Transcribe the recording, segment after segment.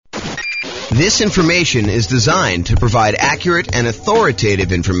This information is designed to provide accurate and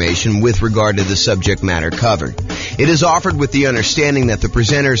authoritative information with regard to the subject matter covered. It is offered with the understanding that the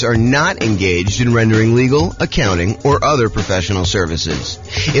presenters are not engaged in rendering legal, accounting, or other professional services.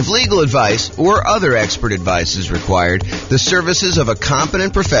 If legal advice or other expert advice is required, the services of a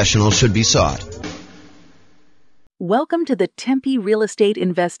competent professional should be sought. Welcome to the Tempe Real Estate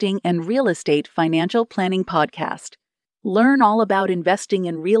Investing and Real Estate Financial Planning Podcast. Learn all about investing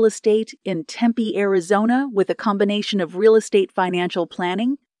in real estate in Tempe, Arizona, with a combination of real estate financial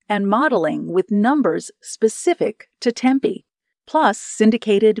planning and modeling with numbers specific to Tempe, plus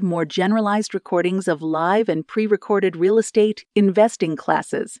syndicated, more generalized recordings of live and pre-recorded real estate investing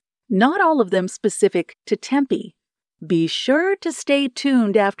classes, not all of them specific to Tempe. Be sure to stay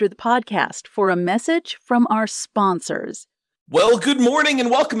tuned after the podcast for a message from our sponsors. Well, good morning and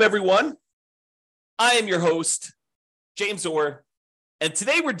welcome, everyone. I am your host, James Orr, and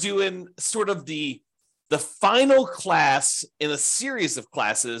today we're doing sort of the final class in a series of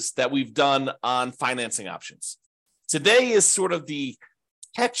classes that we've done on financing options. Today is sort of the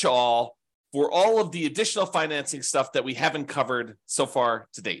catch-all for all of the additional financing stuff that we haven't covered so far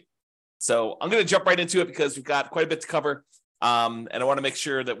to date. So I'm going to jump right into it because we've got quite a bit to cover, and I want to make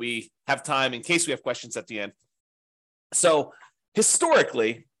sure that we have time in case we have questions at the end. So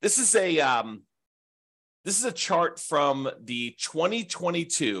historically, this is a chart from the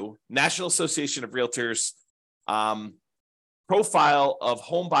 2022 National Association of Realtors profile of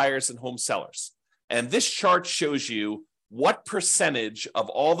home buyers and home sellers. And this chart shows you what percentage of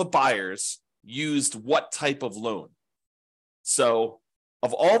all the buyers used what type of loan. So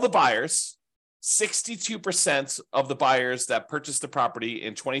of all the buyers, 62% of the buyers that purchased the property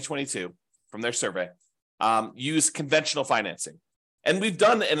in 2022 from their survey used conventional financing. And we've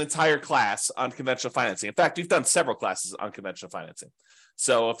done an entire class on conventional financing. In fact, we've done several classes on conventional financing.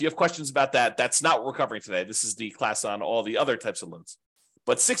 So if you have questions about that, that's not what we're covering today. This is the class on all the other types of loans.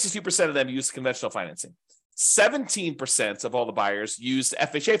 But 62% of them use conventional financing. 17% of all the buyers used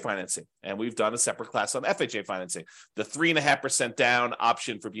FHA financing. And we've done a separate class on FHA financing. The 3.5% down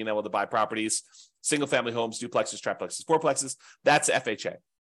option for being able to buy properties, single-family homes, duplexes, triplexes, fourplexes, that's FHA.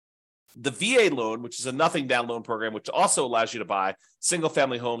 The VA loan, which is a nothing down loan program, which also allows you to buy single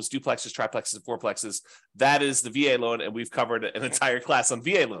family homes, duplexes, triplexes, and fourplexes. That is the VA loan. And we've covered an entire class on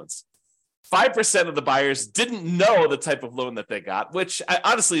VA loans. 5% of the buyers didn't know the type of loan that they got, which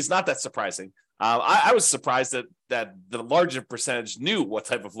honestly is not that surprising. I was surprised that the larger percentage knew what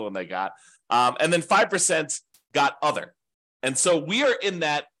type of loan they got. And then 5% got other. And so we are in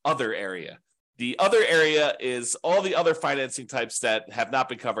that other area. The other area is all the other financing types that have not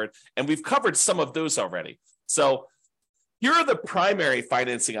been covered, and we've covered some of those already. So here are the primary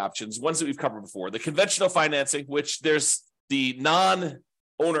financing options, ones that we've covered before. The conventional financing, which there's the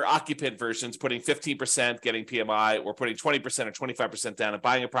non-owner-occupant versions, putting 15%, getting PMI, or putting 20% or 25% down and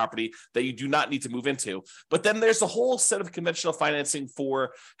buying a property that you do not need to move into. But then there's a whole set of conventional financing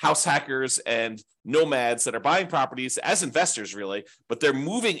for house hackers and nomads that are buying properties as investors, really, but they're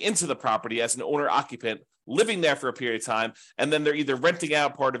moving into the property as an owner-occupant, living there for a period of time, and then they're either renting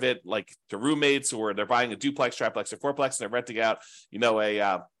out part of it, like to roommates, or they're buying a duplex, triplex, or fourplex, and they're renting out,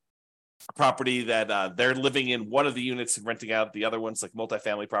 a property that they're living in one of the units and renting out the other ones, like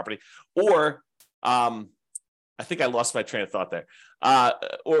multifamily property, or I think I lost my train of thought there,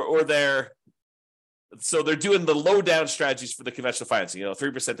 or they're doing the low down strategies for the conventional financing,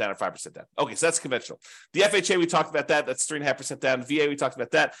 3% down or 5% down. Okay, so that's conventional. The FHA, we talked about that. That's 3.5% down. VA, we talked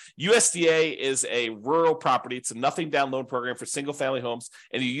about that. USDA is a rural property. It's a nothing down loan program for single family homes,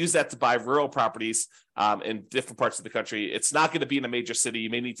 and you use that to buy rural properties in different parts of the country. It's not going to be in a major city. You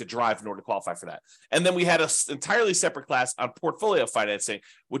may need to drive in order to qualify for that. And then we had an entirely separate class on portfolio financing,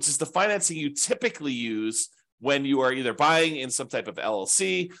 which is the financing you typically use when you are either buying in some type of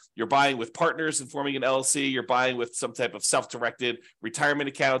LLC, you're buying with partners and forming an LLC, you're buying with some type of self-directed retirement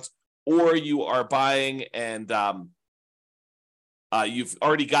account, or you are buying and you've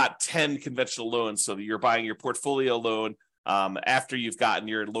already got 10 conventional loans, so that you're buying your portfolio loan after you've gotten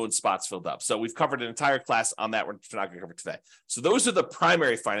your loan spots filled up. So we've covered an entire class on that. We're not going to cover today. So those are the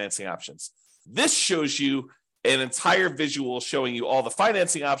primary financing options. This shows you an entire visual showing you all the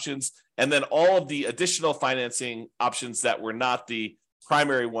financing options and then all of the additional financing options that were not the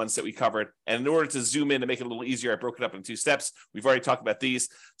primary ones that we covered. And in order to zoom in and make it a little easier, I broke it up in 2 steps. We've already talked about these.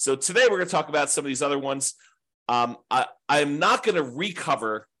 So today we're going to talk about some of these other ones. I'm not going to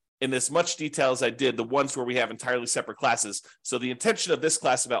recover in as much detail as I did the ones where we have entirely separate classes. So the intention of this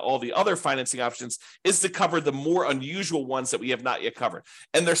class about all the other financing options is to cover the more unusual ones that we have not yet covered.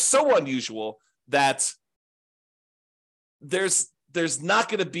 And they're so unusual that there's there's not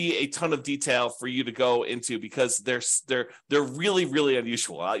going to be a ton of detail for you to go into because they're really, really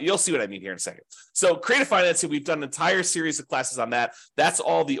unusual. You'll see what I mean here in a second. So creative financing, we've done an entire series of classes on that. That's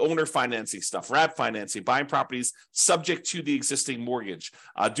all the owner financing stuff, wrap financing, buying properties subject to the existing mortgage,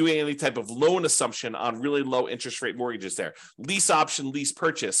 doing any type of loan assumption on really low interest rate mortgages there, lease option, lease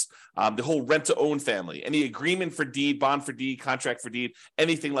purchase, the whole rent to own family, any agreement for deed, bond for deed, contract for deed,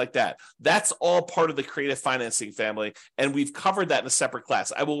 anything like that. That's all part of the creative financing family. And we've covered that in a separate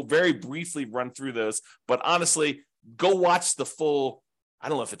class. I will very briefly run through those, but honestly, go watch the full, I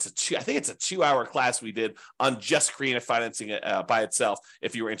don't know if it's I think it's a 2-hour class we did on just creative financing by itself,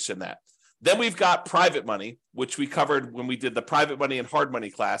 if you were interested in that. Then we've got private money, which we covered when we did the private money and hard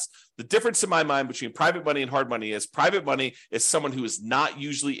money class. The difference in my mind between private money and hard money is private money is someone who is not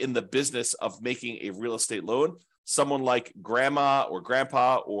usually in the business of making a real estate loan. Someone like grandma or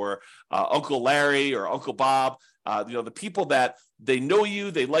grandpa or Uncle Larry or Uncle Bob, the people that they know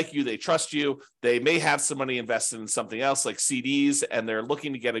you, they like you, they trust you. They may have some money invested in something else like CDs, and they're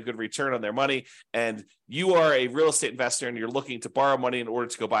looking to get a good return on their money. And you are a real estate investor and you're looking to borrow money in order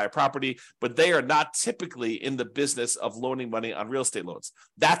to go buy a property, but they are not typically in the business of loaning money on real estate loans.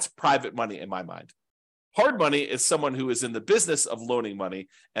 That's private money in my mind. Hard money is someone who is in the business of loaning money,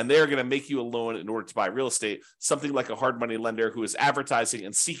 and they're going to make you a loan in order to buy real estate, something like a hard money lender who is advertising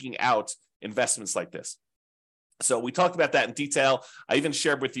and seeking out investments like this. So we talked about that in detail. I even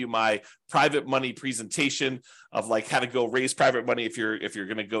shared with you my private money presentation of like how to go raise private money if you're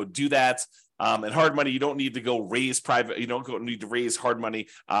going to go do that. And hard money, you don't need to go raise private. You don't need to raise hard money.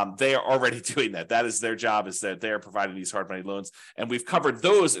 They are already doing that. That is their job, is that they're providing these hard money loans. And we've covered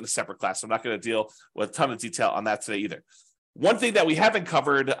those in a separate class. So I'm not going to deal with a ton of detail on that today either. One thing that we haven't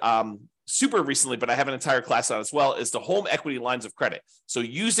covered super recently, but I have an entire class on as well, is the home equity lines of credit. So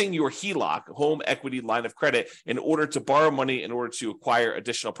using your HELOC, home equity line of credit, in order to borrow money in order to acquire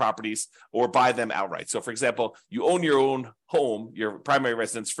additional properties or buy them outright. So for example, you own your own home, your primary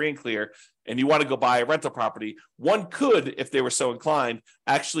residence free and clear, and you want to go buy a rental property. One could, if they were so inclined,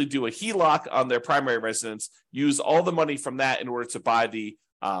 actually do a HELOC on their primary residence, use all the money from that in order to buy the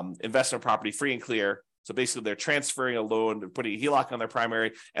investment property free and clear. So basically, they're transferring a loan, they're putting a HELOC on their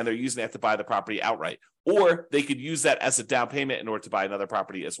primary, and they're using that to buy the property outright. Or they could use that as a down payment in order to buy another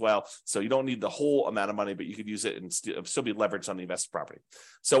property as well. So you don't need the whole amount of money, but you could use it and still be leveraged on the invested property.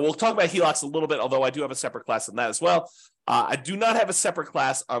 So we'll talk about HELOCs a little bit, although I do have a separate class on that as well. I do not have a separate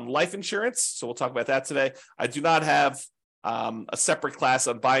class on life insurance, so we'll talk about that today. I do not have a separate class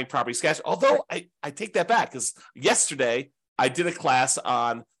on buying properties cash, although I take that back, because yesterday I did a class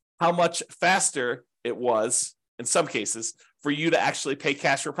on how much faster it was, in some cases, for you to actually pay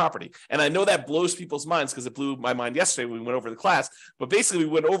cash for property. And I know that blows people's minds because it blew my mind yesterday when we went over the class. But basically,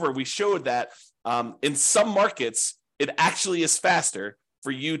 we showed that in some markets, it actually is faster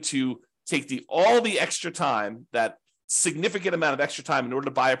for you to take all the extra time, that significant amount of extra time in order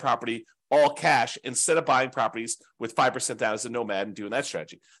to buy a property, all cash, instead of buying properties with 5% down as a nomad and doing that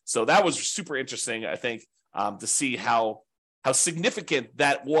strategy. So that was super interesting, I think, to see how significant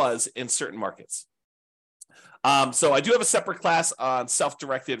that was in certain markets. So I do have a separate class on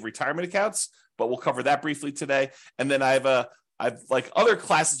self-directed retirement accounts, but we'll cover that briefly today. And then I've like other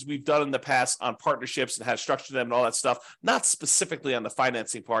classes we've done in the past on partnerships and how to structure them and all that stuff, not specifically on the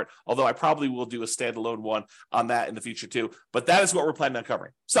financing part, although I probably will do a standalone one on that in the future too. But that is what we're planning on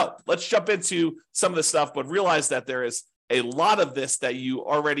covering. So let's jump into some of the stuff, but realize that there is a lot of this that you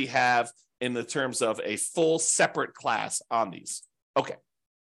already have in the terms of a full separate class on these. Okay.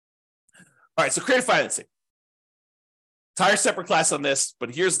 All right, so creative financing. Entire separate class on this,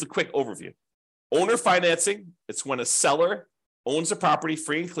 but here's the quick overview. Owner financing, it's when a seller owns a property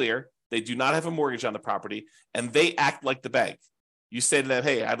free and clear, they do not have a mortgage on the property, and they act like the bank. You say to them,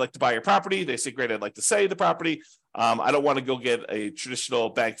 hey, I'd like to buy your property. They say, great, I'd like to sell you the property. I don't want to go get a traditional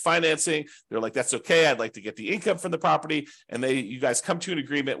bank financing. They're like, that's okay. I'd like to get the income from the property. And you guys come to an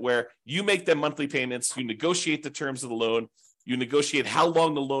agreement where you make them monthly payments, you negotiate the terms of the loan, you negotiate how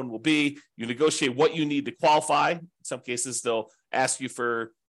long the loan will be, you negotiate what you need to qualify. In some cases, they'll ask you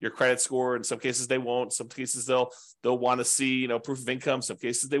for your credit score. In some cases, they won't. Some cases, they'll want to see, proof of income. Some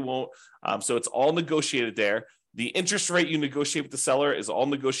cases, they won't. So it's all negotiated there. The interest rate you negotiate with the seller is all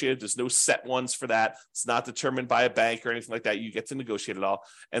negotiated. There's no set ones for that. It's not determined by a bank or anything like that. You get to negotiate it all.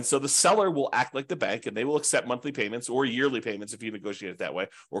 And so the seller will act like the bank, and they will accept monthly payments or yearly payments if you negotiate it that way,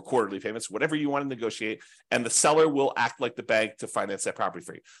 or quarterly payments, whatever you want to negotiate. And the seller will act like the bank to finance that property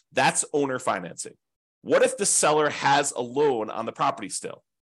for you. That's owner financing. What if the seller has a loan on the property still?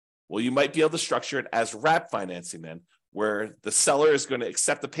 Well, you might be able to structure it as wrap financing then, where the seller is going to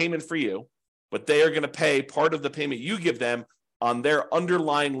accept the payment for you, but they are going to pay part of the payment you give them on their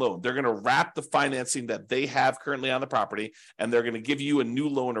underlying loan. They're going to wrap the financing that they have currently on the property, and they're going to give you a new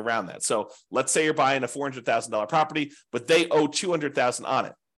loan around that. So let's say you're buying a $400,000 property, but they owe $200,000 on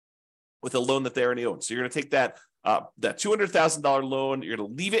it with a loan that they already own. So you're going to take that $200,000 loan, you're going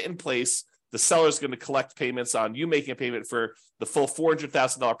to leave it in place. The seller is going to collect payments on you making a payment for the full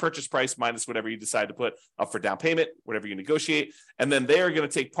 $400,000 purchase price minus whatever you decide to put up for down payment, whatever you negotiate. And then they are going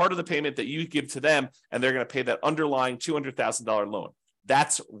to take part of the payment that you give to them, and they're going to pay that underlying $200,000 loan.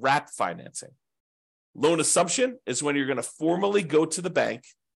 That's wrap financing. Loan assumption is when you're going to formally go to the bank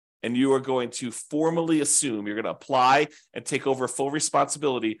and you are going to formally assume, you're going to apply and take over full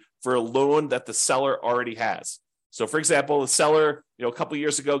responsibility for a loan that the seller already has. So, for example, the seller, a couple of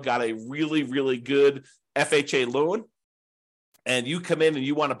years ago got a really, really good FHA loan, and you come in and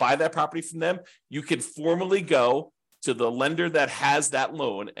you want to buy that property from them. You can formally go to the lender that has that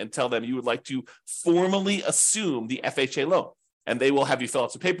loan and tell them you would like to formally assume the FHA loan. And they will have you fill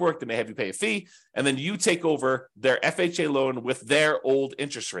out some paperwork. They may have you pay a fee, and then you take over their FHA loan with their old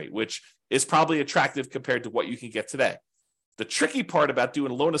interest rate, which is probably attractive compared to what you can get today. The tricky part about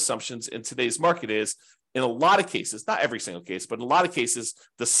doing loan assumptions in today's market is, in a lot of cases, not every single case, but in a lot of cases,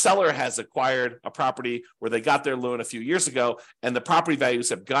 the seller has acquired a property where they got their loan a few years ago, and the property values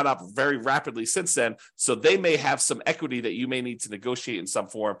have gone up very rapidly since then. So they may have some equity that you may need to negotiate in some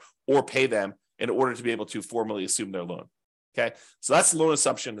form or pay them in order to be able to formally assume their loan. Okay, so that's the loan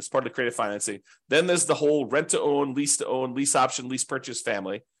assumption. That's part of the creative financing. Then there's the whole rent to own, lease option, lease purchase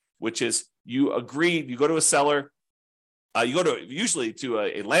family, which is you agree, you go to a seller. You go to usually to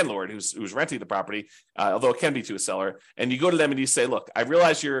a landlord who's renting the property, although it can be to a seller, and you go to them and you say, look, I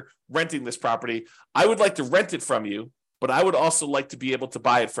realize you're renting this property. I would like to rent it from you, but I would also like to be able to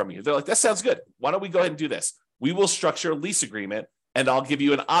buy it from you. They're like, that sounds good. Why don't we go ahead and do this? We will structure a lease agreement, and I'll give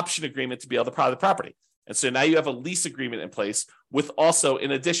you an option agreement to be able to buy the property. And so now you have a lease agreement in place with also,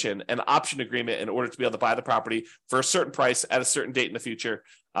 in addition, an option agreement in order to be able to buy the property for a certain price at a certain date in the future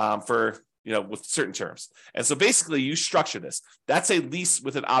with certain terms. And so basically you structure this. That's a lease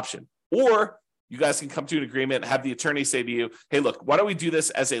with an option. Or you guys can come to an agreement, have the attorney say to you, hey, look, why don't we do this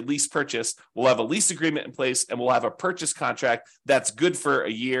as a lease purchase? We'll have a lease agreement in place, and we'll have a purchase contract that's good for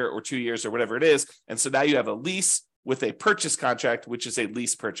a year or 2 years or whatever it is. And so now you have a lease with a purchase contract, which is a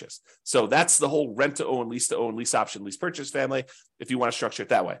lease purchase. So that's the whole rent to own, lease option, lease purchase family, if you want to structure it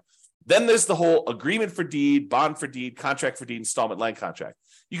that way. Then there's the whole agreement for deed, bond for deed, contract for deed, installment line contract.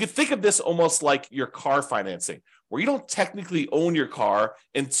 You could think of this almost like your car financing, where you don't technically own your car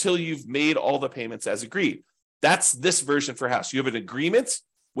until you've made all the payments as agreed. That's this version for house. You have an agreement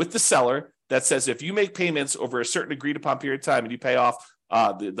with the seller that says if you make payments over a certain agreed upon period of time and you pay off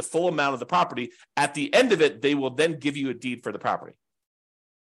the full amount of the property, at the end of it, they will then give you a deed for the property.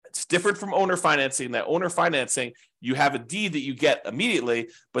 It's different from owner financing. That owner financing, you have a deed that you get immediately,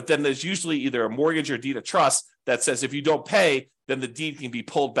 but then there's usually either a mortgage or deed of trust that says if you don't pay, then the deed can be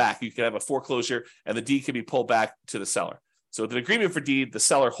pulled back. You can have a foreclosure and the deed can be pulled back to the seller. So with an agreement for deed, the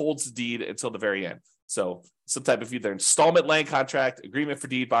seller holds the deed until the very end. So some type of either installment land contract, agreement for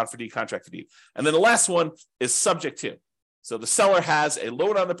deed, bond for deed, contract for deed. And then the last one is subject to. So the seller has a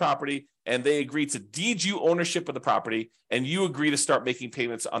loan on the property and they agree to deed you ownership of the property, and you agree to start making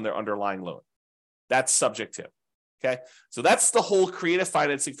payments on their underlying loan. That's subject to. Okay. So that's the whole creative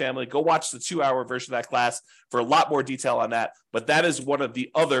financing family. Go watch the 2-hour version of that class for a lot more detail on that. But that is one of the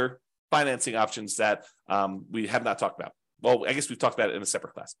other financing options that we have not talked about. Well, I guess we've talked about it in a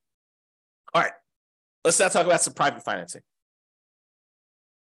separate class. All right. Let's now talk about some private financing.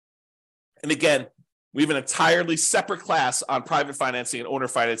 And again, we have an entirely separate class on private financing and owner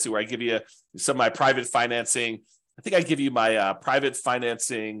financing where I give you some of my private financing. I think I give you my private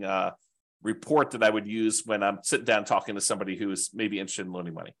financing report that I would use when I'm sitting down talking to somebody who is maybe interested in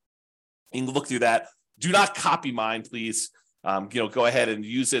loaning money. You can look through that. Do not copy mine, please. Go ahead and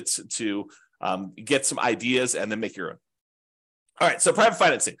use it to get some ideas and then make your own. All right, so private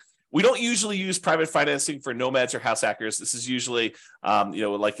financing. We don't usually use private financing for nomads or house hackers. This is usually,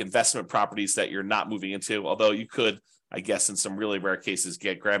 like investment properties that you're not moving into, although you could, I guess, in some really rare cases,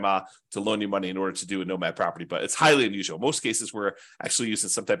 get grandma to loan you money in order to do a nomad property, but it's highly unusual. Most cases, we're actually using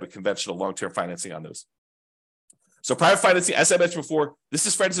some type of conventional long-term financing on those. So private financing, as I mentioned before, this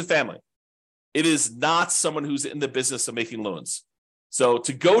is friends and family. It is not someone who's in the business of making loans. So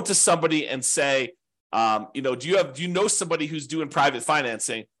to go to somebody and say, do you know somebody who's doing private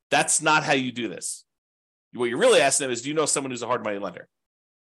financing? That's not how you do this. What you're really asking them is, do you know someone who's a hard money lender?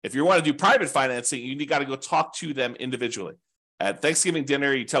 If you want to do private financing, you got to go talk to them individually. At Thanksgiving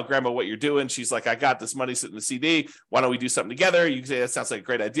dinner, you tell grandma what you're doing. She's like, I got this money sitting in the CD. Why don't we do something together? You can say, that sounds like a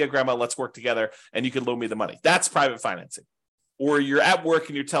great idea, grandma. Let's work together and you can loan me the money. That's private financing. Or you're at work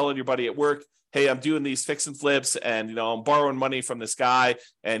and you're telling your buddy at work, hey, I'm doing these fix and flips and, I'm borrowing money from this guy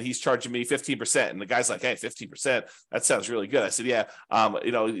and he's charging me 15%. And the guy's like, hey, 15%, that sounds really good. I said, yeah.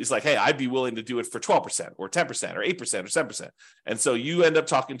 He's like, hey, I'd be willing to do it for 12% or 10% or 8% or 7%. And so you end up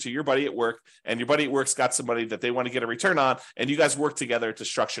talking to your buddy at work, and your buddy at work's got some money that they want to get a return on. And you guys work together to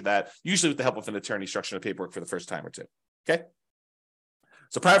structure that, usually with the help of an attorney structuring the paperwork for the first time or two. Okay.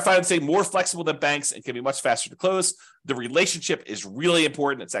 So private financing, more flexible than banks and can be much faster to close. The relationship is really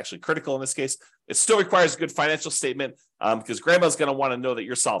important. It's actually critical in this case. It still requires a good financial statement because grandma's going to want to know that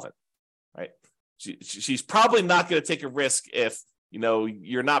you're solvent, right? She's probably not going to take a risk if,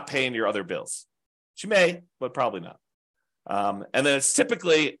 you're not paying your other bills. She may, but probably not. And then it's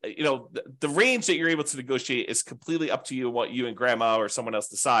typically, the range that you're able to negotiate is completely up to you, what you and grandma or someone else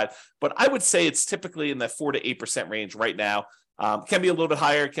decide. But I would say it's typically in the 4 to 8% range right now. Can be a little bit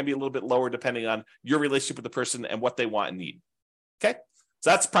higher, can be a little bit lower, depending on your relationship with the person and what they want and need. Okay,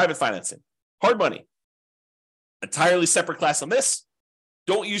 so that's private financing. Hard money, entirely separate class on this.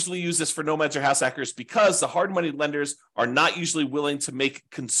 Don't usually use this for nomads or house hackers because the hard money lenders are not usually willing to make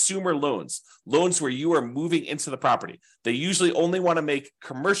consumer loans where you are moving into the property. They usually only want to make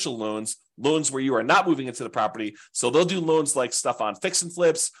commercial loans where you are not moving into the property. So they'll do loans like stuff on fix and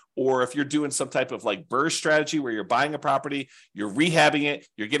flips, or if you're doing some type of like BRRRR strategy where you're buying a property, you're rehabbing it,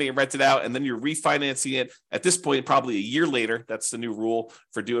 you're getting it rented out, and then you're refinancing it at this point, probably a year later. That's the new rule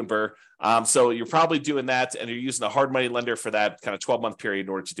for doing BRRRR. So you're probably doing that, and you're using a hard money lender for that kind of 12-month period in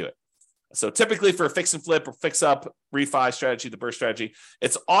order to do it. So typically for a fix and flip or fix up refi strategy, the BRRRR strategy,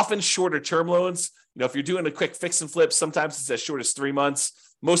 it's often shorter term loans. If you're doing a quick fix and flip, sometimes it's as short as 3 months.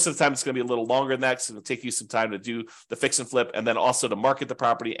 Most of the time, it's going to be a little longer than that because it'll take you some time to do the fix and flip and then also to market the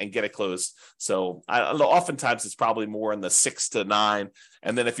property and get it closed. So oftentimes it's probably more in the 6 to 9.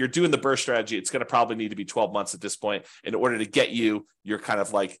 And then if you're doing the BRRRR strategy, it's going to probably need to be 12 months at this point in order to get you your kind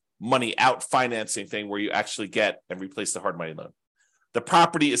of like money out financing thing where you actually get and replace the hard money loan. The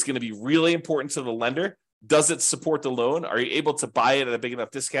property is going to be really important to the lender. Does it support the loan? Are you able to buy it at a big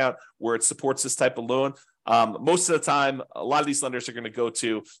enough discount where it supports this type of loan? Most of the time, a lot of these lenders are going to go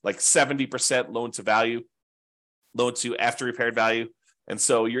to like 70% loan to value, loan to after repaired value. And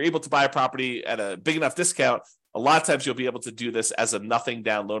so you're able to buy a property at a big enough discount. A lot of times you'll be able to do this as a nothing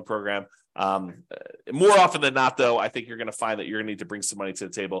down loan program. More often than not, though, I think you're going to find that you're going to need to bring some money to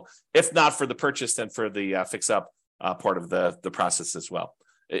the table, if not for the purchase, then for the fix up part of the process as well.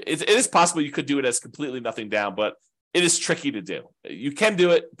 It is possible you could do it as completely nothing down, but it is tricky to do. You can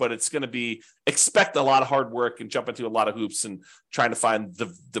do it, but it's going to expect a lot of hard work and jump into a lot of hoops and trying to find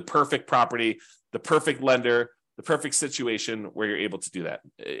the perfect property, the perfect lender, the perfect situation where you're able to do that.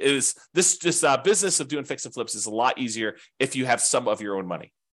 This business of doing fix and flips is a lot easier if you have some of your own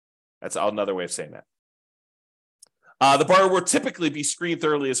money. That's another way of saying that. The borrower will typically be screened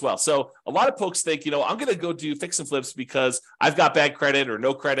thoroughly as well. So a lot of folks think, I'm going to go do fix and flips because I've got bad credit or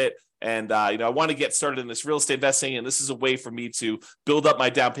no credit. And, I want to get started in this real estate investing. And this is a way for me to build up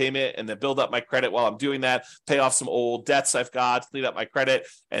my down payment and then build up my credit while I'm doing that, pay off some old debts I've got, clean up my credit,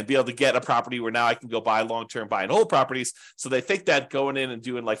 and be able to get a property where now I can go buy long-term buy and hold properties. So they think that going in and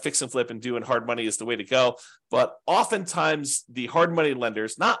doing like fix and flip and doing hard money is the way to go. But oftentimes the hard money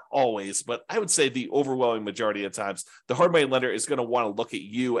lenders, not always, but I would say the overwhelming majority of times, the hard money lender is going to want to look at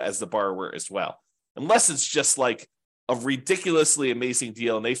you as the borrower as well. Unless it's just like a ridiculously amazing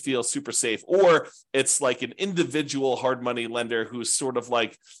deal and they feel super safe, or it's like an individual hard money lender who's sort of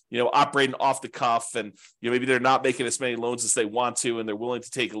like, operating off the cuff and, maybe they're not making as many loans as they want to, and they're willing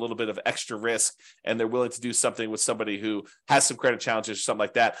to take a little bit of extra risk and they're willing to do something with somebody who has some credit challenges or something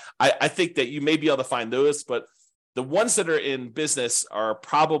like that. I think that you may be able to find those, but the ones that are in business are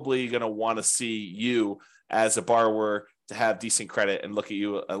probably going to want to see you as a borrower to have decent credit and look at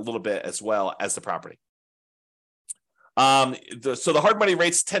you a little bit as well as the property. So the hard money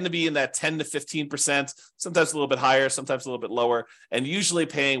rates tend to be in that 10 to 15%, sometimes a little bit higher, sometimes a little bit lower, and usually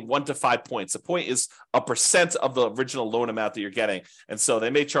paying 1 to 5 points. A point is a percent of the original loan amount that you're getting. And so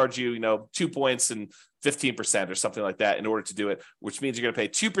they may charge you, 2 points and 15% or something like that in order to do it, which means you're going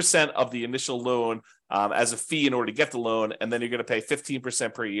to pay 2% of the initial loan as a fee in order to get the loan. And then you're going to pay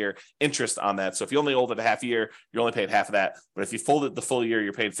 15% per year interest on that. So if you only hold it a half year, you're only paying half of that. But if you fold it the full year,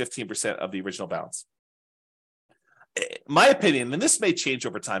 you're paying 15% of the original balance. My opinion, and this may change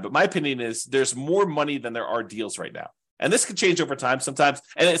over time, but my opinion is there's more money than there are deals right now. And this could change over time sometimes.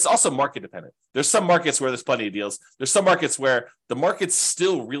 And it's also market dependent. There's some markets where there's plenty of deals. There's some markets where the market's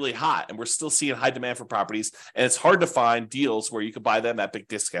still really hot and we're still seeing high demand for properties. And it's hard to find deals where you could buy them at big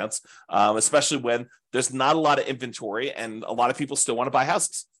discounts, especially when there's not a lot of inventory and a lot of people still want to buy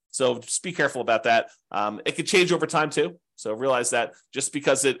houses. So just be careful about that. It could change over time too. So realize that just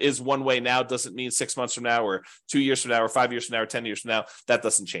because it is one way now doesn't mean 6 months from now or 2 years from now or 5 years from now or 10 years from now, that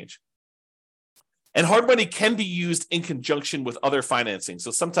doesn't change. And hard money can be used in conjunction with other financing. So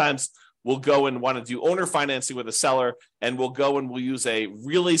sometimes we'll go and want to do owner financing with a seller, and we'll go and we'll use a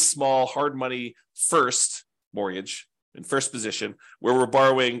really small hard money first mortgage in first position, where we're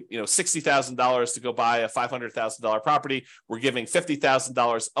borrowing, $60,000 to go buy a $500,000 property. We're giving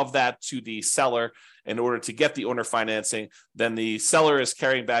 $50,000 of that to the seller in order to get the owner financing. Then the seller is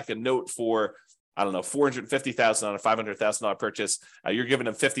carrying back a note for, $450,000 on a $500,000 purchase. You're giving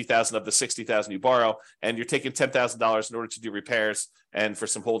them $50,000 of the $60,000 you borrow, and you're taking $10,000 in order to do repairs and for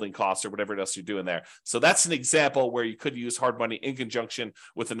some holding costs or whatever else you're doing there. So that's an example where you could use hard money in conjunction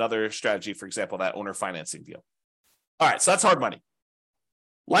with another strategy, for example, that owner financing deal. All right, so that's hard money.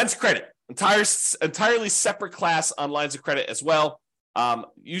 Lines of credit, entirely separate class on lines of credit as well.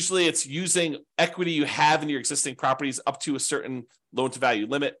 Usually it's using equity you have in your existing properties up to a certain loan-to-value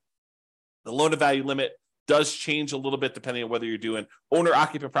limit. The loan-to-value limit does change a little bit depending on whether you're doing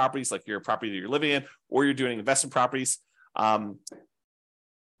owner-occupant properties, like your property that you're living in, or you're doing investment properties.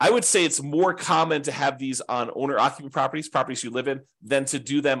 I would say it's more common to have these on owner-occupant properties you live in, than to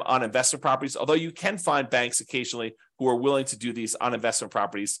do them on investment properties, although you can find banks occasionally who are willing to do these on investment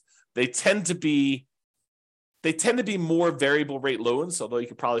properties. They tend to be more variable rate loans, although you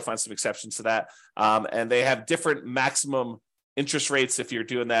could probably find some exceptions to that. And they have different maximum interest rates if you're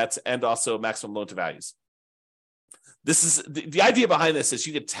doing that, and also maximum loan to values. This is the idea behind this is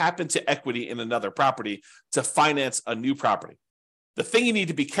you could tap into equity in another property to finance a new property. The thing you need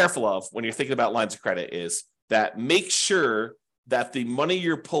to be careful of when you're thinking about lines of credit is that make sure that the money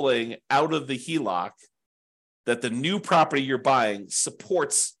you're pulling out of the HELOC, that the new property you're buying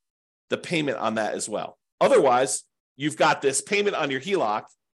supports the payment on that as well. Otherwise, you've got this payment on your HELOC,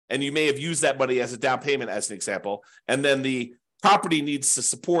 and you may have used that money as a down payment, as an example, and then the property needs to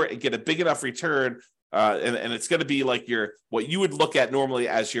support and get a big enough return, and it's going to be like what you would look at normally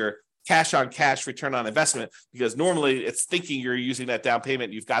as your cash on cash return on investment, because normally it's thinking you're using that down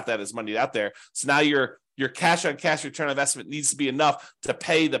payment, you've got that as money out there. So now your cash on cash return on investment needs to be enough to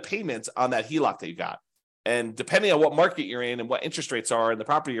pay the payments on that HELOC that you got. And depending on what market you're in and what interest rates are in the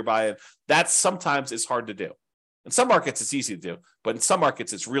property you're buying, that sometimes is hard to do. In some markets, it's easy to do, but in some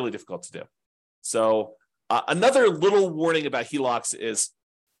markets, it's really difficult to do. So another little warning about HELOCs is,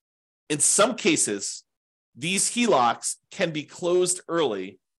 in some cases, these HELOCs can be closed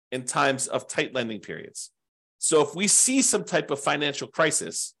early in times of tight lending periods. So if we see some type of financial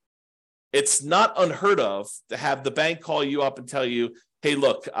crisis, it's not unheard of to have the bank call you up and tell you, hey,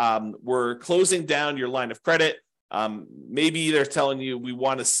 look, we're closing down your line of credit. Maybe they're telling you we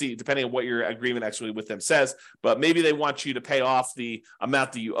want to see, depending on what your agreement actually with them says, but maybe they want you to pay off the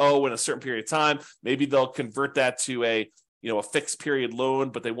amount that you owe in a certain period of time. Maybe they'll convert that to a fixed period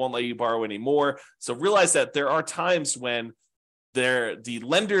loan, but they won't let you borrow anymore. So realize that there are times when the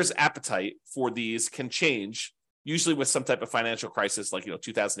lender's appetite for these can change, usually with some type of financial crisis, like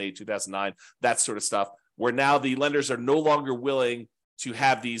 2008, 2009, that sort of stuff, where now the lenders are no longer willing to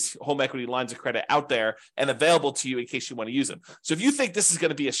have these home equity lines of credit out there and available to you in case you want to use them. So if you think this is going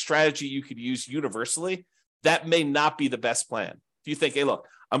to be a strategy you could use universally, that may not be the best plan. If you think, hey, look,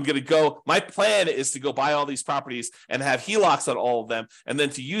 my plan is to go buy all these properties and have HELOCs on all of them, and then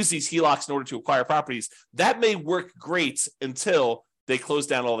to use these HELOCs in order to acquire properties, that may work great until they close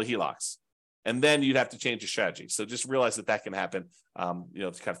down all the HELOCs. And then you'd have to change your strategy. So just realize that can happen, kind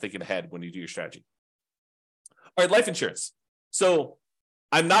of thinking ahead when you do your strategy. All right, life insurance. So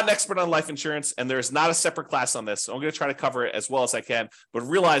I'm not an expert on life insurance, and there's not a separate class on this. So I'm going to try to cover it as well as I can, but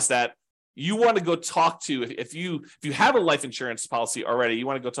realize that you want to go talk to, if you have a life insurance policy already, you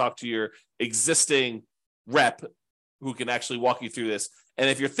want to go talk to your existing rep who can actually walk you through this. And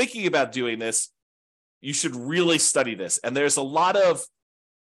if you're thinking about doing this, you should really study this. And there's a lot of,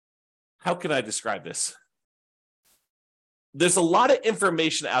 how can I describe this? There's a lot of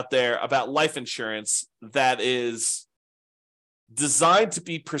information out there about life insurance that is designed to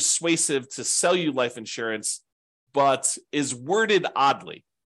be persuasive to sell you life insurance, but is worded oddly.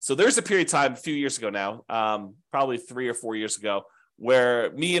 So there's a period of time a few years ago now, probably 3 or 4 years ago,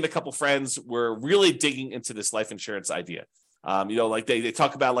 where me and a couple friends were really digging into this life insurance idea. Like they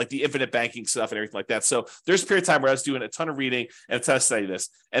talk about like the infinite banking stuff and everything like that. So there's a period of time where I was doing a ton of reading and a ton of studying this.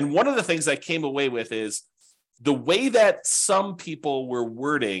 And one of the things I came away with is the way that some people were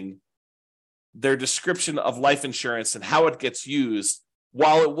wording their description of life insurance and how it gets used.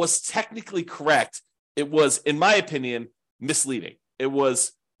 While it was technically correct, it was, in my opinion, misleading. It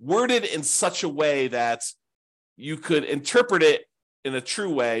was worded in such a way that you could interpret it in a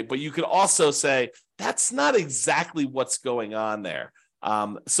true way, but you could also say that's not exactly what's going on there.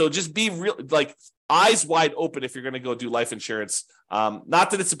 So just be real, like eyes wide open if you're going to go do life insurance.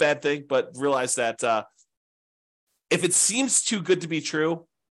 Not that it's a bad thing, but realize that if it seems too good to be true,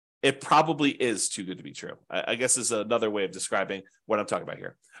 it probably is too good to be true. I guess is another way of describing what I'm talking about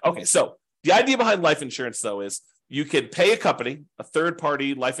here. Okay, so the idea behind life insurance, though, is you could pay a company, a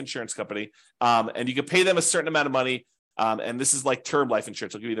third-party life insurance company, and you could pay them a certain amount of money. And this is like term life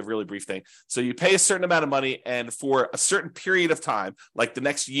insurance. I'll give you the really brief thing. So you pay a certain amount of money, and for a certain period of time, like the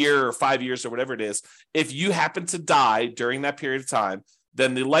next year or 5 years or whatever it is, if you happen to die during that period of time,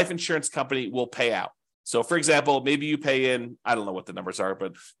 then the life insurance company will pay out. So, for example, maybe you pay in, I don't know what the numbers are,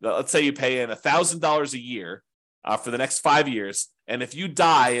 but let's say you pay in $1,000 a year for the next 5 years. And if you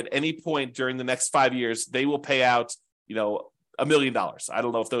die at any point during the next 5 years, they will pay out, $1 million. I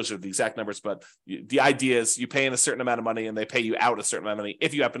don't know if those are the exact numbers, but the idea is you pay in a certain amount of money and they pay you out a certain amount of money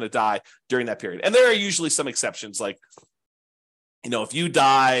if you happen to die during that period. And there are usually some exceptions, like, if you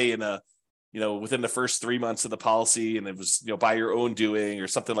die in within the first 3 months of the policy and it was, by your own doing or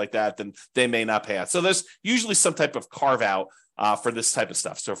something like that, then they may not pay out. So there's usually some type of carve out for this type of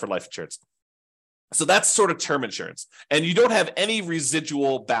stuff. So for life insurance. So that's sort of term insurance, and you don't have any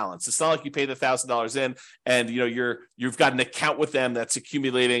residual balance. It's not like you pay the $1,000 in, and you've got an account with them that's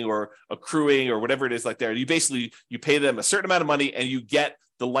accumulating or accruing or whatever it is like there. You pay them a certain amount of money, and you get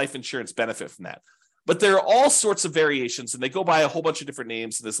the life insurance benefit from that. But there are all sorts of variations, and they go by a whole bunch of different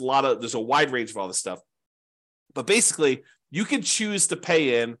names. There's a wide range of all this stuff. But basically, you can choose to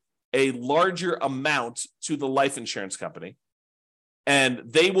pay in a larger amount to the life insurance company, and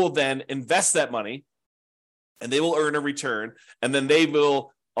they will then invest that money and they will earn a return, and then they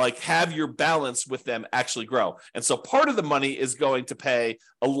will have your balance with them actually grow. And so part of the money is going to pay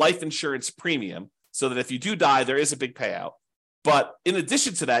a life insurance premium so that if you do die, there is a big payout. But in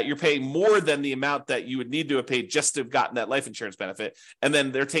addition to that, you're paying more than the amount that you would need to have paid just to have gotten that life insurance benefit. And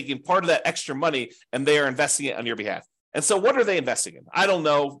then they're taking part of that extra money and they are investing it on your behalf. And so what are they investing in? I don't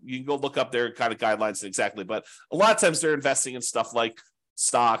know. You can go look up their kind of guidelines exactly, but a lot of times they're investing in stuff like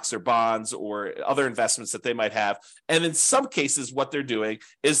stocks or bonds or other investments that they might have. And in some cases, what they're doing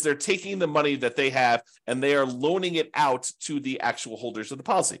is they're taking the money that they have and they are loaning it out to the actual holders of the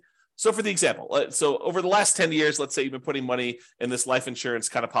policy. So for the example, so over the last 10 years, let's say you've been putting money in this life insurance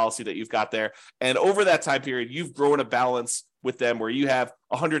kind of policy that you've got there. And over that time period, you've grown a balance with them where you have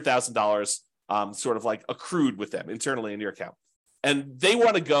 $100,000 sort of like accrued with them internally in your account. And they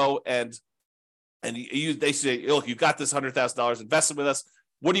want to go and they say, look, you've got this $100,000 invested with us.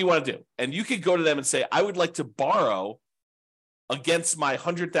 What do you want to do? And you could go to them and say, I would like to borrow against my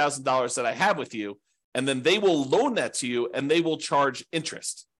 $100,000 that I have with you. And then they will loan that to you and they will charge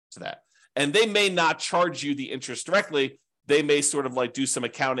interest to that. And they may not charge you the interest directly. They may sort of do some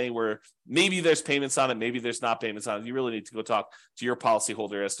accounting where maybe there's payments on it, maybe there's not payments on it. You really need to go talk to your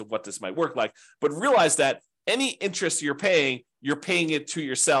policyholder as to what this might work like. But realize that any interest you're paying it to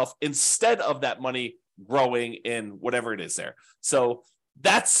yourself instead of that money growing in whatever it is there. So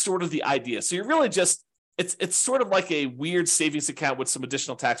that's sort of the idea. So you're really just, it's sort of like a weird savings account with some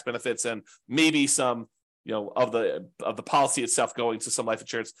additional tax benefits and maybe some, of the policy itself going to some life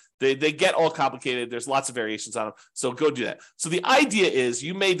insurance. They get all complicated. There's lots of variations on them. So go do that. So the idea is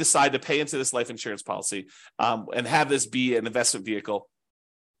you may decide to pay into this life insurance policy and have this be an investment vehicle.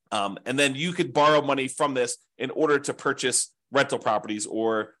 And then you could borrow money from this in order to purchase rental properties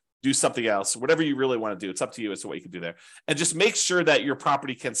or do something else, whatever you really want to do. It's up to you as to what you can do there. And just make sure that your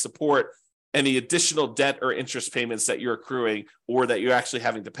property can support any additional debt or interest payments that you're accruing or that you're actually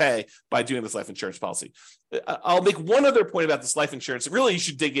having to pay by doing this life insurance policy. I'll make one other point about this life insurance. Really, you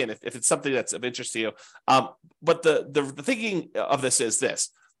should dig in if it's something that's of interest to you. But the thinking of this is this.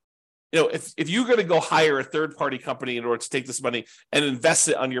 If you're going to go hire a third-party company in order to take this money and invest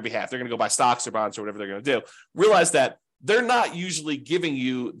it on your behalf, they're going to go buy stocks or bonds or whatever they're going to do. Realize that they're not usually giving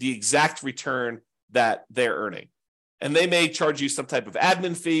you the exact return that they're earning. And they may charge you some type of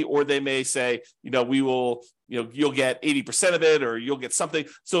admin fee, or they may say, we will, you'll get 80% of it, or you'll get something.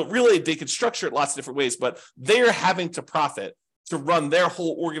 So really, they can structure it lots of different ways, but they're having to profit to run their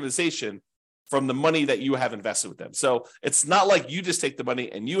whole organization from the money that you have invested with them. So it's not like you just take the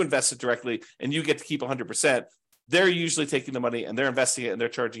money and you invest it directly and you get to keep 100%. They're usually taking the money and they're investing it and they're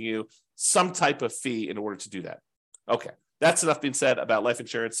charging you some type of fee in order to do that. Okay, that's enough being said about life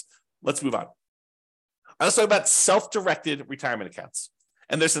insurance. Let's move on. Let's talk about self-directed retirement accounts.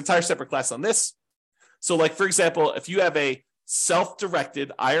 And there's an entire separate class on this. So for example, if you have a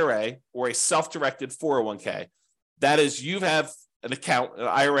self-directed IRA or a self-directed 401k, that is, you have an account, an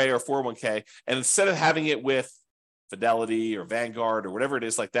IRA or 401k, and instead of having it with Fidelity or Vanguard or whatever it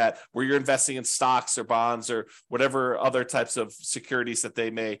is like that, where you're investing in stocks or bonds or whatever other types of securities that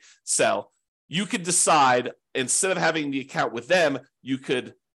they may sell, you could decide, instead of having the account with them, you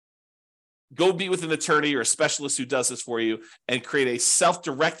could go meet with an attorney or a specialist who does this for you and create a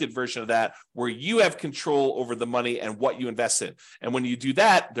self-directed version of that where you have control over the money and what you invest in. And when you do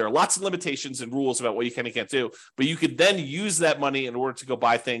that, there are lots of limitations and rules about what you can and can't do, but you could then use that money in order to go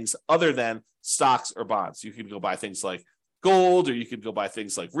buy things other than stocks or bonds. You could go buy things like gold, or you could go buy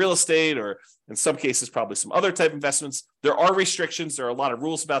things like real estate, or in some cases, probably some other type of investments. There are restrictions. There are a lot of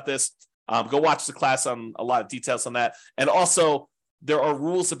rules about this. Go watch the class on a lot of details on that. And also there are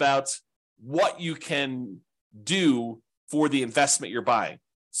rules about what you can do for the investment you're buying.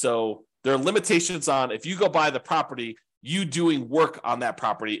 So there are limitations on, if you go buy the property, you doing work on that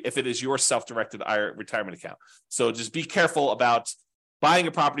property if it is your self-directed IRA retirement account. So just be careful about buying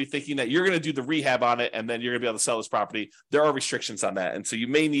a property thinking that you're going to do the rehab on it and then you're going to be able to sell this property. There are restrictions on that. And so you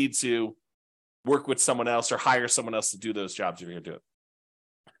may need to work with someone else or hire someone else to do those jobs if you're going to do it.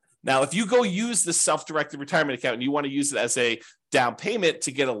 Now, if you go use the self-directed retirement account and you want to use it as a down payment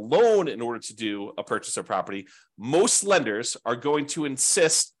to get a loan in order to do a purchase of property, most lenders are going to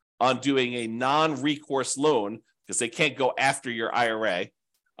insist on doing a non-recourse loan because they can't go after your IRA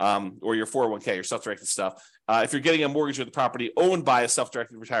or your 401k, your self-directed stuff. If you're getting a mortgage with the property owned by a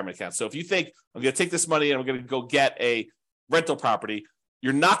self-directed retirement account. So if you think, I'm going to take this money and I'm going to go get a rental property,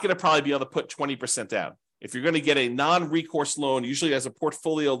 you're not going to probably be able to put 20% down. If you're going to get a non-recourse loan, usually as a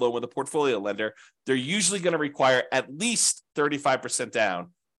portfolio loan with a portfolio lender, they're usually going to require at least 35% down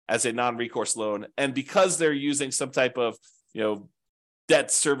as a non-recourse loan. And because they're using some type of,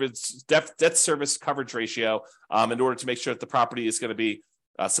 debt service coverage ratio in order to make sure that the property is going to be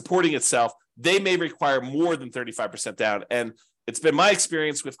supporting itself, they may require more than 35% down. And it's been my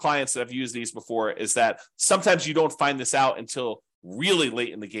experience with clients that have used these before is that sometimes you don't find this out until really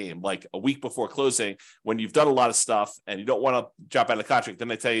late in the game, like a week before closing, when you've done a lot of stuff and you don't want to drop out of the contract. Then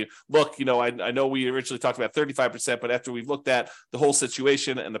they tell you, look, I know we originally talked about 35%, but after we've looked at the whole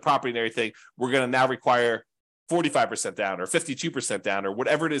situation and the property and everything, we're going to now require 45% down or 52% down or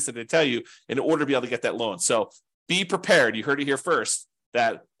whatever it is that they tell you in order to be able to get that loan. So be prepared. You heard it here first,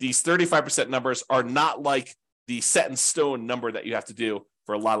 that these 35% numbers are not like the set in stone number that you have to do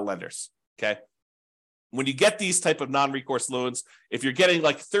for a lot of lenders. Okay. When you get these type of non-recourse loans, if you're getting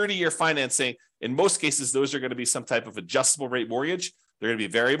like 30-year financing, in most cases, those are going to be some type of adjustable rate mortgage. They're going to be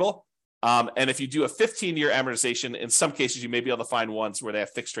variable. And if you do a 15-year amortization, in some cases, you may be able to find ones where they have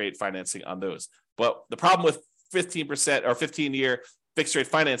fixed rate financing on those. But the problem with 15% or 15-year fixed rate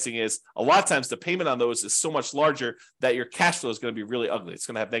financing is a lot of times the payment on those is so much larger that your cash flow is going to be really ugly. It's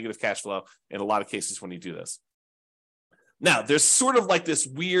going to have negative cash flow in a lot of cases when you do this. Now, there's sort of like this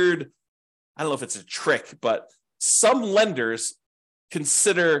weird, I don't know if it's a trick, but some lenders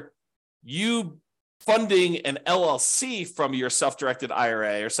consider you funding an LLC from your self-directed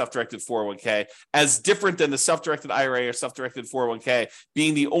IRA or self-directed 401k as different than the self-directed IRA or self-directed 401k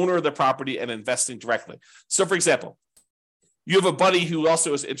being the owner of the property and investing directly. So, for example, you have a buddy who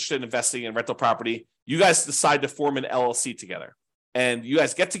also is interested in investing in rental property. You guys decide to form an LLC together. And you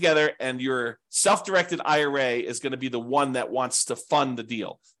guys get together and your self-directed IRA is going to be the one that wants to fund the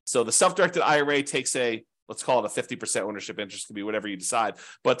deal. So the self-directed IRA takes let's call it a 50% ownership interest, could be whatever you decide,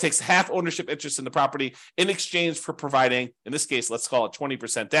 but it takes half ownership interest in the property in exchange for providing, in this case, let's call it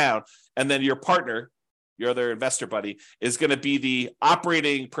 20% down. And then your partner, your other investor buddy, is going to be the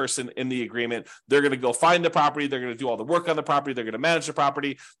operating person in the agreement. They're going to go find the property. They're going to do all the work on the property. They're going to manage the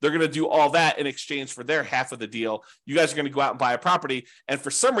property. They're going to do all that in exchange for their half of the deal. You guys are going to go out and buy a property. And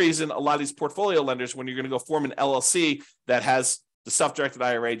for some reason, a lot of these portfolio lenders, when you're going to go form an LLC that has the self-directed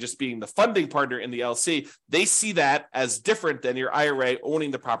IRA just being the funding partner in the LLC, they see that as different than your IRA owning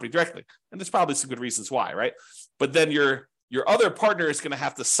the property directly. And there's probably some good reasons why, right? But then your other partner is going to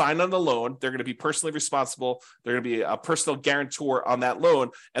have to sign on the loan. They're going to be personally responsible. They're going to be a personal guarantor on that loan.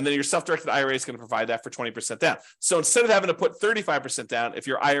 And then your self-directed IRA is going to provide that for 20% down. So instead of having to put 35% down, if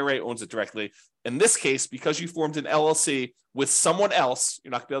your IRA owns it directly, in this case, because you formed an LLC with someone else, you're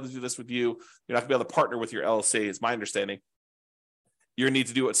not going to be able to do this with you. You're not going to be able to partner with your LLC, is my understanding. You're going to need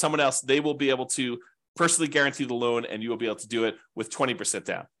to do it with someone else. They will be able to personally guarantee the loan, and you will be able to do it with 20%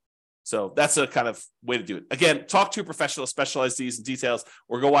 down. So that's a kind of way to do it. Again, talk to a professional, specialize these in details,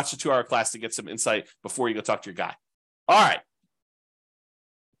 or go watch the 2-hour class to get some insight before you go talk to your guy. All right.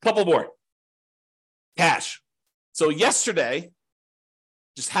 Couple more. Cash. So yesterday,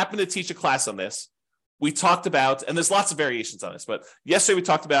 just happened to teach a class on this. We talked about, and there's lots of variations on this, but yesterday we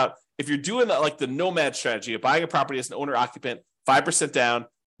talked about if you're doing like the nomad strategy of buying a property as an owner occupant, 5% down,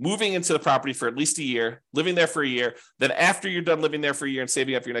 moving into the property for at least a year, living there for a year. Then after you're done living there for a year and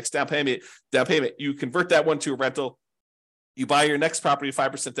saving up your next down payment, you convert that one to a rental. You buy your next property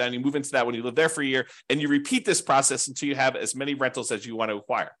 5% down, you move into that one, you live there for a year, and you repeat this process until you have as many rentals as you want to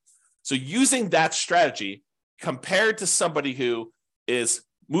acquire. So using that strategy compared to somebody who is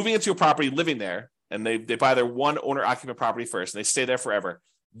moving into a property, living there, and they buy their one owner-occupant property first, and they stay there forever.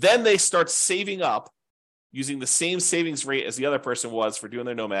 Then they start saving up using the same savings rate as the other person was for doing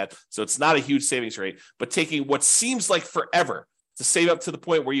their nomad. So it's not a huge savings rate, but taking what seems like forever to save up to the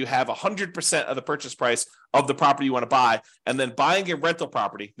point where you have 100% of the purchase price of the property you want to buy, and then buying a rental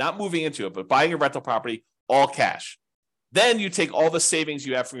property, not moving into it, but buying a rental property, all cash. Then you take all the savings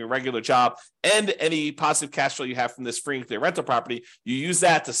you have from your regular job and any positive cash flow you have from this free and clear rental property, you use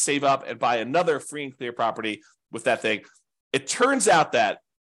that to save up and buy another free and clear property with that thing. It turns out that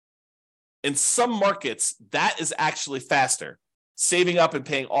in some markets, that is actually faster, saving up and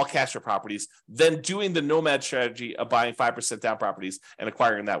paying all cash for properties, than doing the nomad strategy of buying 5% down properties and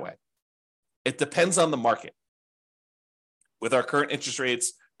acquiring that way. It depends on the market. With our current interest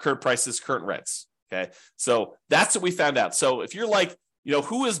rates, current prices, current rents. Okay, so that's what we found out. So if you're like,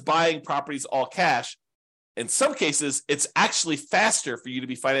 who is buying properties all cash? In some cases, it's actually faster for you to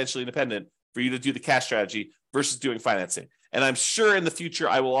be financially independent, for you to do the cash strategy versus doing financing. And I'm sure in the future,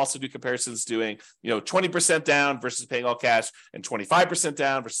 I will also do comparisons doing, 20% down versus paying all cash, and 25%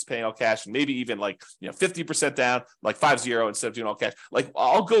 down versus paying all cash, and maybe even 50% down, like 50 instead of doing all cash. Like,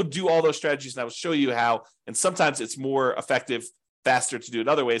 I'll go do all those strategies, and I will show you how. And sometimes it's more effective, faster to do it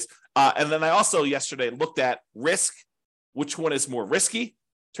other ways. And then I also yesterday looked at risk, which one is more risky.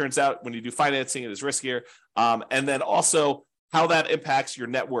 Turns out when you do financing, it is riskier. And then also how that impacts your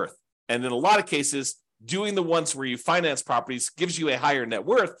net worth. And in a lot of cases, doing the ones where you finance properties gives you a higher net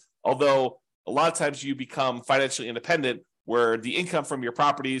worth, although a lot of times you become financially independent where the income from your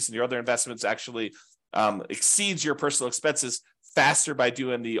properties and your other investments actually exceeds your personal expenses faster by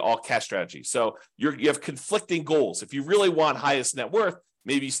doing the all cash strategy. So you have conflicting goals. If you really want highest net worth,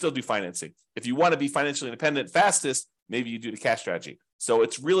 maybe you still do financing. If you want to be financially independent fastest, maybe you do the cash strategy. So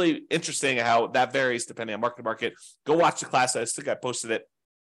it's really interesting how that varies depending on market to market. Go watch the class. I think I posted it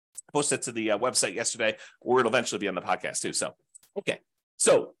to the website yesterday, or it'll eventually be on the podcast too. So, okay.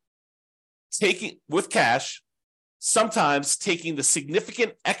 So taking with cash, sometimes taking the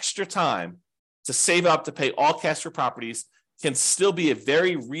significant extra time to save up to pay all cash for properties can still be a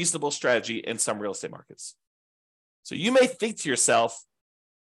very reasonable strategy in some real estate markets. So you may think to yourself,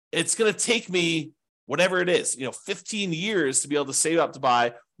 it's going to take me whatever it is, 15 years to be able to save up to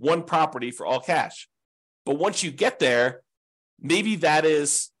buy one property for all cash. But once you get there, maybe that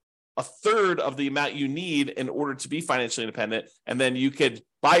is a third of the amount you need in order to be financially independent. And then you could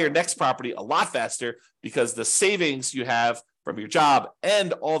buy your next property a lot faster because the savings you have from your job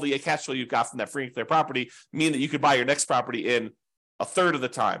and all the cash flow you've got from that free and clear property mean that you could buy your next property in a third of the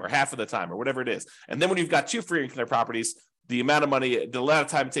time or half of the time or whatever it is. And then when you've got two free and clear properties, the amount of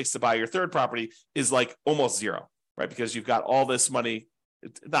time it takes to buy your third property is like almost zero, right? Because you've got all this money,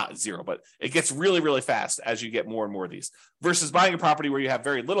 not zero, but it gets really, really fast as you get more and more of these. Versus buying a property where you have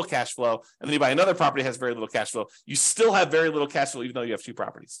very little cash flow, and then you buy another property that has very little cash flow. You still have very little cash flow, even though you have two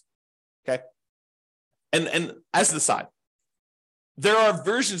properties. Okay. And as an aside, there are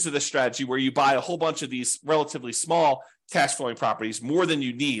versions of this strategy where you buy a whole bunch of these relatively small cash flowing properties, more than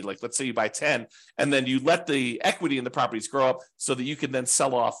you need. Like, let's say you buy 10, and then you let the equity in the properties grow up so that you can then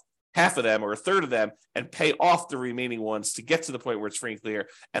sell off half of them or a third of them and pay off the remaining ones to get to the point where it's free and clear.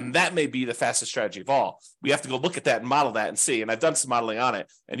 And that may be the fastest strategy of all. We have to go look at that and model that and see. And I've done some modeling on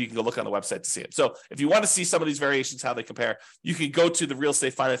it, and you can go look on the website to see it. So if you want to see some of these variations, how they compare, you can go to the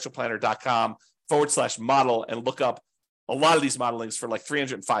realestateFinancialPlanner.com/model and look up a lot of these modelings for like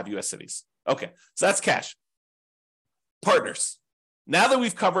 305 US cities. Okay, so that's cash. Partners. Now that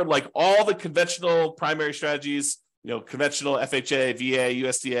we've covered like all the conventional primary strategies, conventional FHA, VA,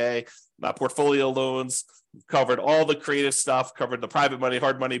 USDA, portfolio loans, we've covered all the creative stuff, covered the private money,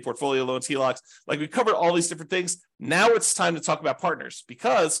 hard money, portfolio loans, HELOCs. Like, we covered all these different things. Now it's time to talk about partners,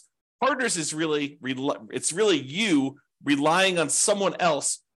 because partners is really you relying on someone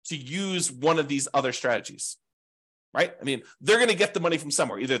else to use one of these other strategies, right? I mean, they're going to get the money from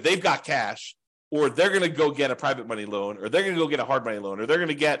somewhere. Either they've got cash, or they're going to go get a private money loan, or they're going to go get a hard money loan, or they're going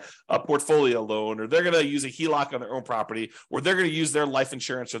to get a portfolio loan, or they're going to use a HELOC on their own property, or they're going to use their life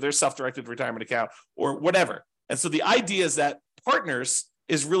insurance or their self-directed retirement account or whatever. And so the idea is that partners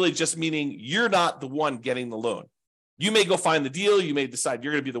is really just meaning you're not the one getting the loan. You may go find the deal. You may decide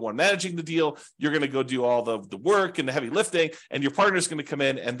you're going to be the one managing the deal. You're going to go do all the work and the heavy lifting, and your partner is going to come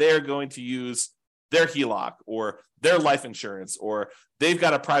in and they're going to use their HELOC or their life insurance, or they've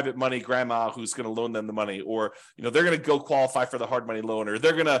got a private money grandma who's going to loan them the money, or, they're going to go qualify for the hard money loan, or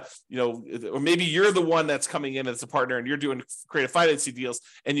they're going to, or maybe you're the one that's coming in as a partner and you're doing creative financing deals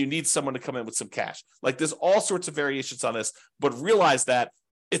and you need someone to come in with some cash. Like, there's all sorts of variations on this, but realize that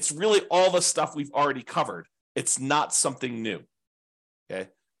it's really all the stuff we've already covered. It's not something new. Okay.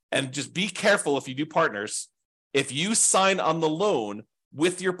 And just be careful if you do partners. If you sign on the loan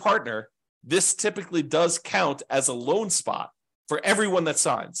with your partner, this typically does count as a loan spot for everyone that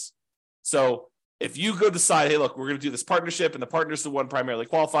signs. So if you go decide, hey, look, we're going to do this partnership, and the partner's the one primarily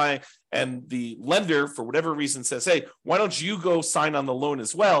qualifying, and the lender, for whatever reason, says, hey, why don't you go sign on the loan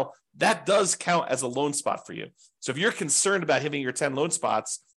as well? That does count as a loan spot for you. So if you're concerned about hitting your 10 loan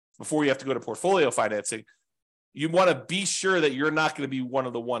spots before you have to go to portfolio financing, you want to be sure that you're not going to be one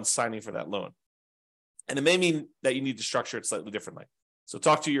of the ones signing for that loan. And it may mean that you need to structure it slightly differently. So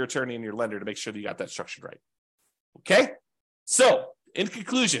talk to your attorney and your lender to make sure that you got that structured right. Okay? So in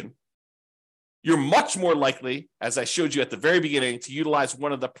conclusion, you're much more likely, as I showed you at the very beginning, to utilize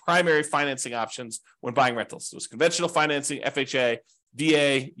one of the primary financing options when buying rentals. So it's conventional financing, FHA,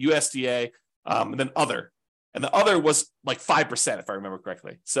 VA, USDA, and then other. And the other was like 5%, if I remember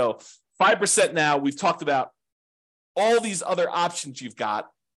correctly. So 5% now, we've talked about all these other options you've got,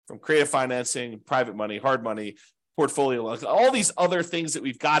 from creative financing, private money, hard money, portfolio loans, all these other things that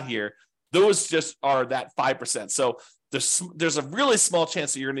we've got here, those just are that 5%. So there's a really small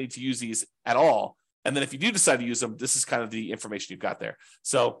chance that you're going to need to use these at all. And then if you do decide to use them, this is kind of the information you've got there.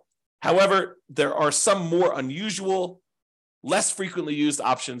 So, however, there are some more unusual, less frequently used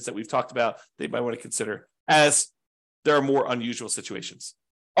options that we've talked about that you might want to consider, as there are more unusual situations.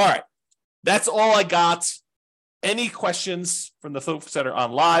 All right, that's all I got. Any questions from the folks that are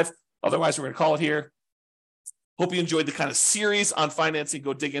on live? Otherwise, we're going to call it here. Hope you enjoyed the kind of series on financing.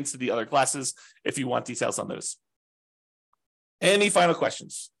 Go dig into the other classes if you want details on those. Any final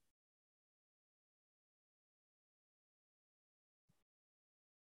questions?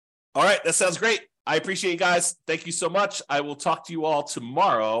 All right, that sounds great. I appreciate you guys. Thank you so much. I will talk to you all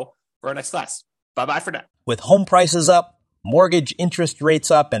tomorrow for our next class. Bye-bye for now. With home prices up, mortgage interest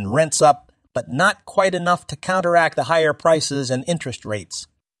rates up, and rents up, but not quite enough to counteract the higher prices and interest rates,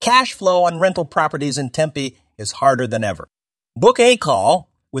 cash flow on rental properties in Tempe is harder than ever. Book a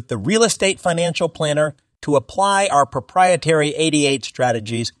call with the Real Estate Financial Planner to apply our proprietary 88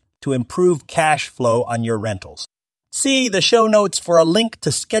 strategies to improve cash flow on your rentals. See the show notes for a link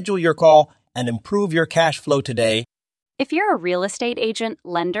to schedule your call and improve your cash flow today. If you're a real estate agent,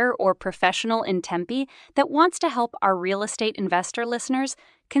 lender, or professional in Tempe that wants to help our real estate investor listeners,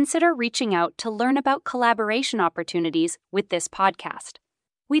 consider reaching out to learn about collaboration opportunities with this podcast.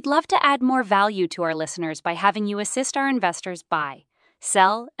 We'd love to add more value to our listeners by having you assist our investors buy,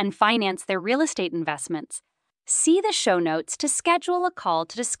 sell, and finance their real estate investments. See the show notes to schedule a call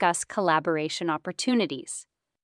to discuss collaboration opportunities.